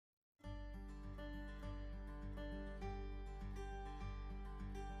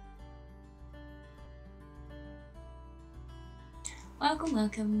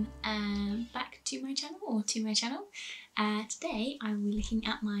welcome back to my channel, or to my channel. Today I will be looking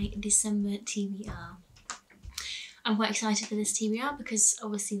at my December TBR. I'm quite excited for this TBR because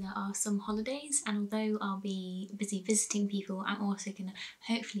obviously there are some holidays, and although I'll be busy visiting people, I'm also going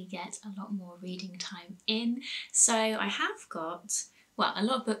to hopefully get a lot more reading time in. So I have got, well, a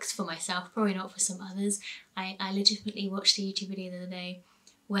lot of books for myself, probably not for some others. I legitimately watched a YouTube video the other day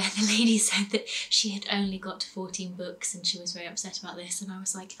where the lady said that she had only got to 14 books and she was very upset about this, and I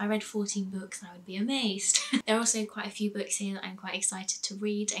was like, if I read 14 books I would be amazed. There are also quite a few books here that I'm quite excited to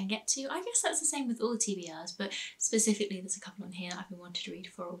read and get to. I guess that's the same with all TBRs, but specifically there's a couple on here that I've been wanting to read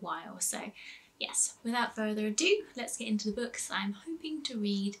for a while. So yes, without further ado, let's get into the books I'm hoping to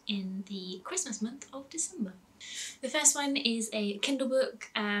read in the Christmas month of December. The first one is a Kindle book,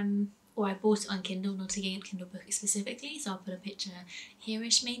 or I bought it on Kindle, not a Kindle book specifically, so I'll put a picture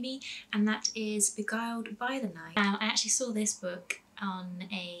here-ish maybe, and that is Beguiled by the Night. I actually saw this book on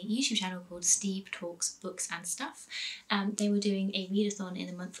a YouTube channel called Steve Talks Books and Stuff. They were doing a readathon in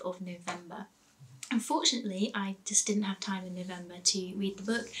the month of November. Unfortunately, I just didn't have time in November to read the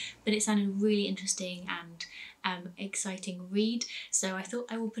book, but it sounded a really interesting and exciting read, so I thought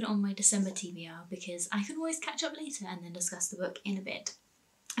I will put it on my December TBR because I can always catch up later and then discuss the book in a bit.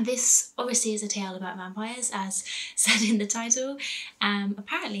 This obviously is a tale about vampires, as said in the title.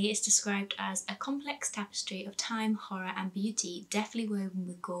 Apparently it's described as a complex tapestry of time, horror and beauty, deftly woven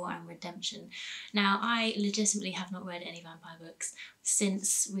with gore and redemption. Now, I legitimately have not read any vampire books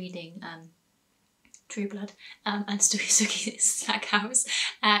since reading True Blood and Suki's Slack House,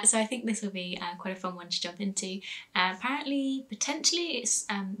 so I think this will be quite a fun one to jump into. Apparently, potentially it's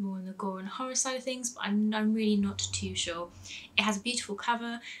more on the gore and horror side of things, but I'm really not too sure. It has a beautiful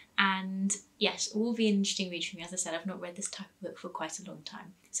cover, and yes, it will be an interesting read for me. As I said, I've not read this type of book for quite a long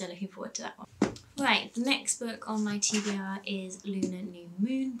time, so looking forward to that one. Right, the next book on my TBR is Lunar New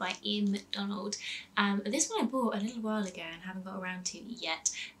Moon by Ian MacDonald. This one I bought a little while ago and haven't got around to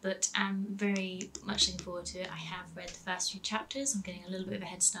yet, but I'm very much looking forward to it. I have read the first few chapters. I'm getting a little bit of a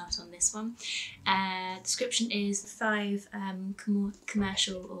head start on this one. Description is 5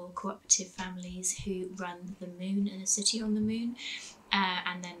 commercial or cooperative families who run the moon in a city on the moon.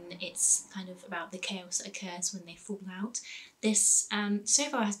 And then it's kind of about the chaos that occurs when they fall out. This so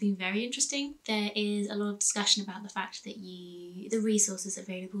far has been very interesting. There is a lot of discussion about the fact that the resources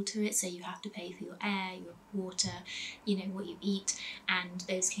available to it, so you have to pay for your air, your water, you know, what you eat, and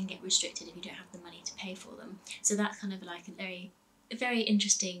those can get restricted if you don't have the money to pay for them. So that's kind of like a very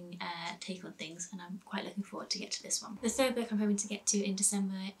interesting take on things, and I'm quite looking forward to get to this one. The third book I'm hoping to get to in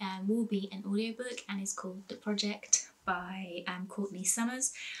December will be an audiobook, and is called The Project by Courtney.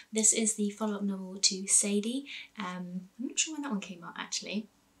 This is the follow-up novel to Sadie. I'm not sure when that one came out actually,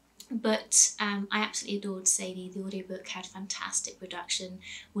 but I absolutely adored Sadie. The audiobook had fantastic production,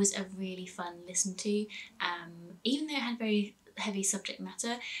 was a really fun listen to. Even though it had very heavy subject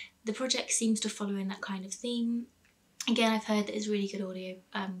matter, the project seems to follow in that kind of theme. Again, I've heard that it's really good audio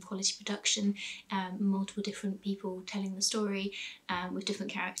quality production, multiple different people telling the story, with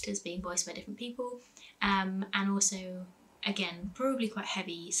different characters being voiced by different people, and also, again, probably quite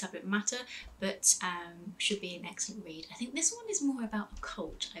heavy subject matter, but should be an excellent read. I think this one is more about a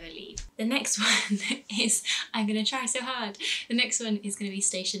cult, I believe. The next one is, I'm going to try so hard, the next one is going to be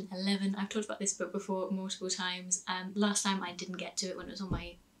Station 11. I've talked about this book before multiple times. Last time I didn't get to it when it was on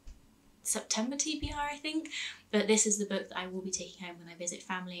my September TBR, I think, but this is the book that I will be taking home when I visit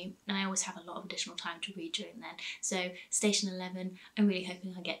family, and I always have a lot of additional time to read during then. So Station 11, I'm really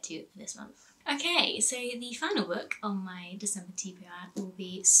hoping I'll get to this month. Okay, so the final book on my December TBR will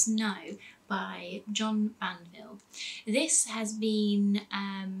be Snow by John Banville. This has been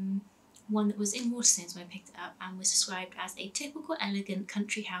one that was in Waterstones when I picked it up, and was described as a typical elegant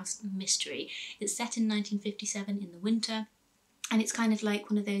country house mystery. It's set in 1957 in the winter, and it's kind of like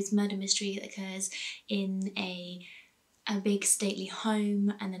one of those murder mysteries that occurs in a big stately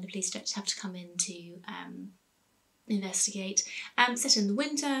home, and then the police have to come in to investigate. Set in the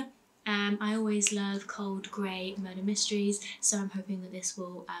winter. I always love cold grey murder mysteries, so I'm hoping that this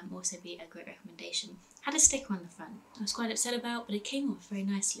will also be a great recommendation. Had a sticker on the front I was quite upset about, but it came off very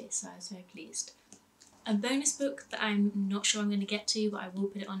nicely, so I was very pleased. A bonus book that I'm not sure I'm going to get to, but I will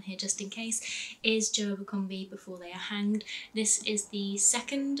put it on here just in case, is Joe Abercrombie, Before They Are Hanged. This is the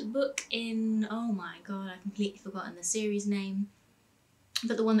second book in, oh my god, I've completely forgotten the series name,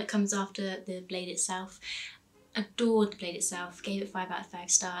 but the one that comes after The Blade itself. Adored The Blade itself, gave it 5 out of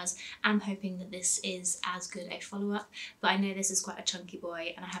 5 stars. I'm hoping that this is as good a follow-up, but I know this is quite a chunky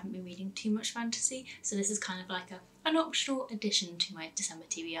boy and I haven't been reading too much fantasy, so this is kind of like an optional addition to my December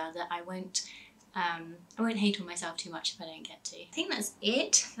TBR that I won't I won't hate on myself too much if I don't get to. I think that's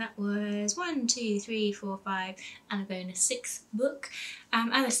it. That was 1, 2, 3, 4, 5 and a bonus 6th book. As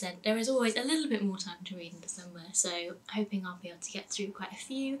I said, there is always a little bit more time to read in December, so hoping I'll be able to get through quite a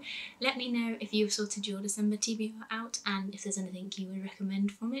few. Let me know if you've sorted your December TBR out and if there's anything you would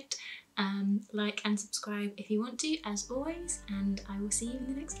recommend from it. Like and subscribe if you want to, as always, and I will see you in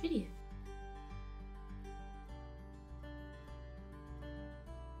the next video.